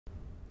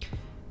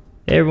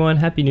Hey everyone,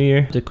 Happy New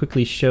Year! To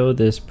quickly show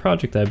this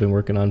project I've been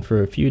working on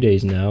for a few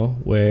days now,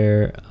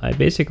 where I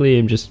basically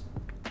am just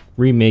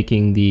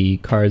remaking the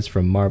cards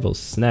from Marvel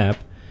Snap,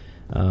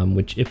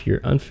 which if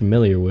you're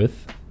unfamiliar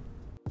with,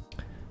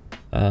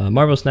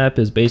 Marvel Snap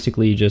is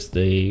basically just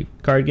a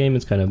card game.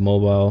 It's kind of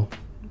mobile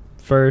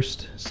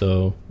first,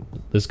 so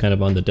this kind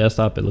of on the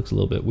desktop, it looks a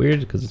little bit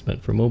weird because it's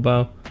meant for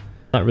mobile.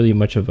 Not really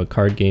much of a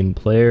card game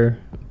player,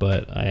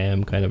 but I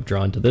am kind of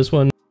drawn to this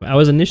one. I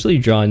was initially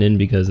drawn in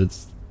because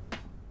it's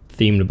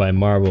themed by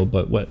Marvel,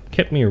 but what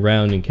kept me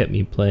around and kept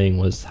me playing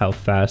was how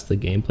fast the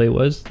gameplay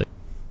was.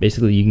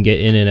 Basically, you can get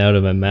in and out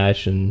of a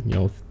match in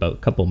about a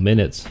couple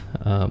minutes,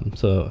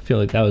 so I feel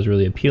like that was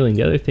really appealing.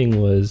 The other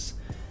thing was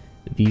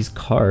these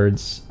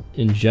cards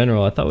in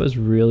general. I thought was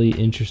really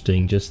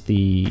interesting, just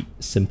the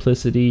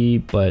simplicity,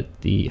 but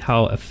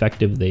how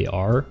effective they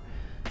are,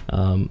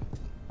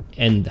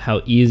 and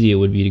how easy it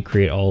would be to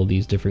create all of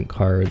these different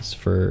cards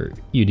for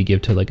you to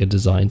give to like a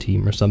design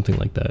team or something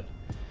like that.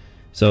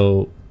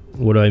 So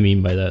what do I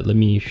mean by that? Let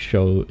me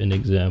show an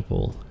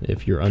example.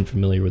 If you're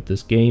unfamiliar with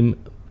this game,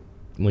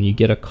 when you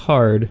get a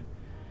card,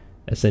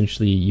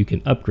 essentially you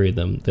can upgrade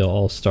them. They'll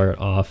all start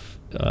off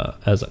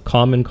as a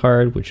common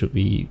card, which will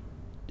be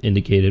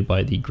indicated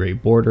by the gray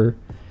border.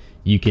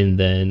 You can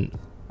then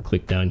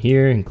click down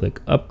here and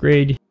click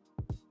upgrade,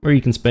 or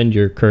you can spend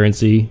your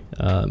currency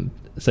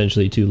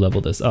essentially to level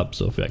this up.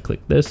 So if I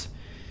click this,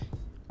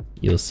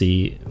 you'll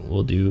see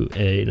we'll do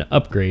an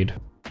upgrade.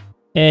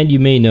 And you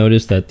may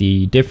notice that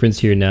the difference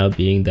here now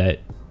being that,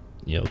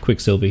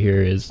 Quicksilver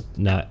here is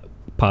not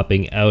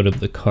popping out of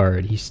the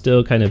card. He's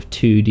still kind of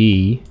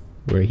 2D,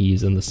 where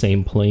he's in the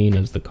same plane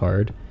as the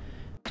card.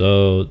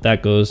 So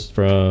that goes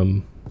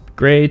from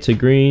gray to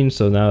green,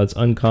 so now it's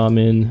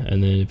uncommon.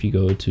 And then if you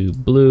go to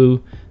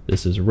blue,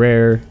 this is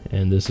rare,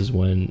 and this is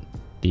when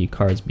the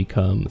cards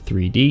become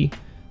 3D.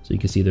 So you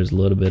can see there's a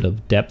little bit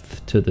of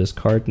depth to this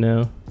card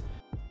now.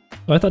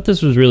 So I thought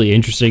this was really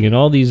interesting, and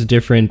all these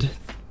different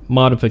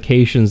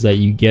modifications that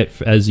you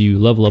get as you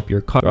level up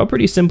your card are all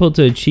pretty simple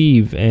to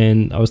achieve,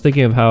 and I was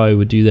thinking of how I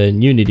would do that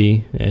in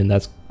Unity, and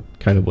that's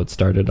kind of what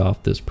started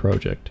off this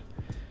project.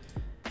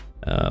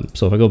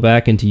 So if I go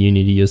back into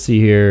Unity, you'll see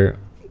here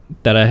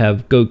that I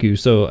have Goku.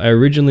 So I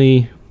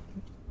originally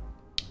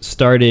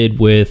started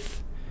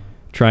with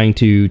trying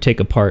to take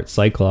apart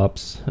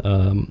Cyclops,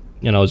 and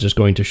I was just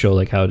going to show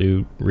like how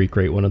to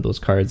recreate one of those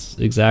cards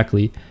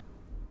exactly.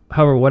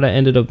 However, what I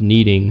ended up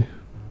needing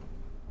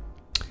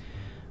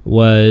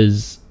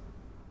was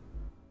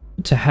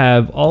to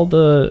have all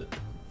the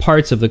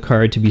parts of the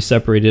card to be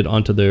separated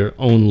onto their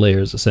own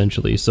layers,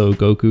 essentially. So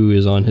Goku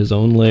is on his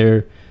own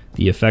layer,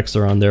 the effects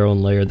are on their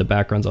own layer, the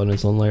background's on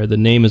its own layer, the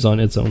name is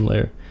on its own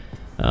layer.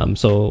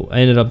 So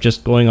I ended up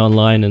just going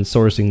online and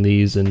sourcing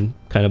these and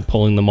kind of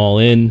pulling them all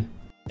in.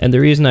 And the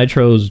reason I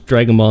chose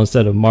Dragon Ball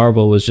instead of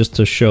Marvel was just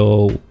to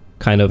show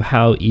kind of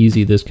how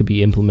easy this could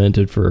be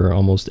implemented for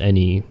almost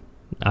any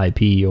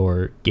IP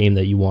or game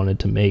that you wanted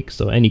to make.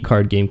 So any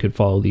card game could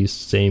follow these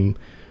same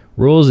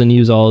rules and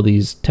use all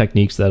these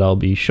techniques that I'll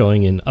be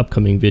showing in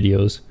upcoming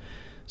videos.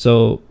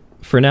 So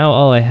for now,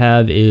 all I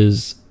have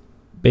is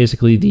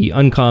basically the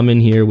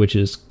uncommon here, which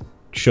is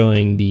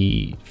showing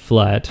the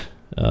flat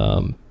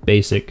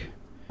basic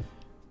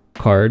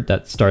card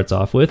that starts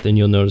off with, and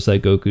you'll notice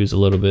that Goku's a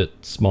little bit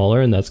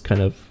smaller, and that's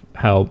kind of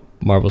how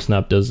Marvel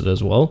Snap does it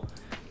as well.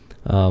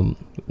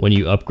 When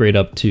you upgrade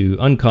up to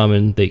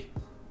uncommon, they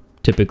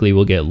typically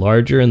will get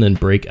larger and then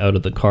break out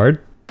of the card.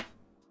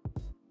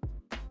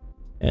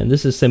 And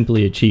this is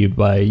simply achieved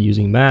by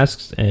using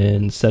masks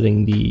and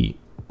setting the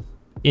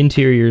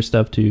interior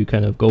stuff to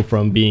kind of go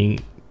from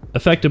being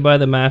affected by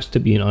the mask to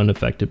being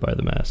unaffected by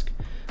the mask.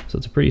 So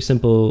it's a pretty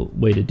simple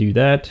way to do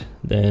that.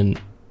 Then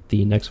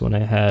the next one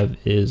I have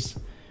is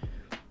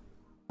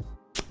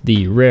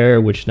the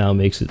rare, which now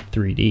makes it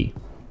 3D.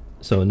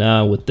 So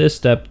now with this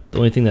step, the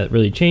only thing that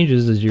really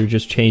changes is you're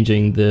just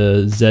changing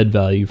the Z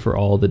value for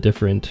all the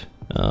different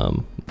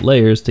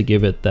layers to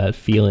give it that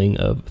feeling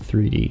of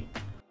 3D.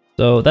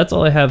 So that's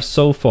all I have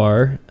so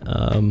far.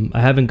 I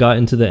haven't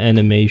gotten to the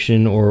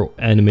animation or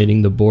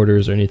animating the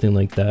borders or anything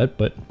like that,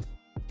 but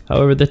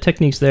however, the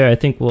techniques there I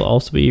think will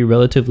also be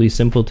relatively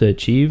simple to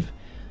achieve.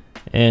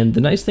 And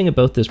the nice thing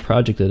about this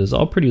project is it's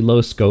all pretty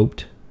low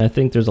scoped. I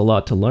think there's a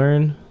lot to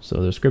learn.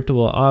 So there's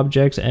scriptable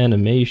objects,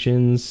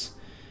 animations,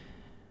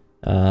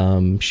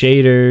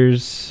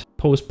 shaders,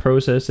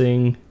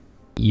 post-processing,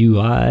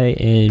 UI,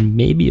 and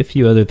maybe a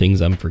few other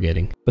things I'm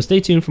forgetting. But stay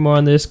tuned for more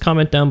on this.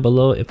 Comment down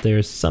below if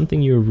there's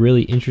something you're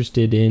really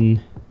interested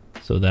in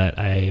so that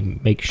I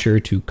make sure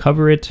to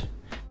cover it.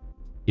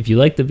 If you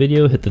like the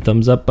video, hit the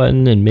thumbs up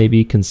button and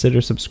maybe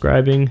consider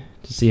subscribing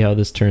to see how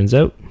this turns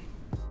out.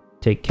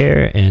 Take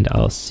care, and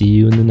I'll see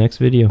you in the next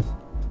video.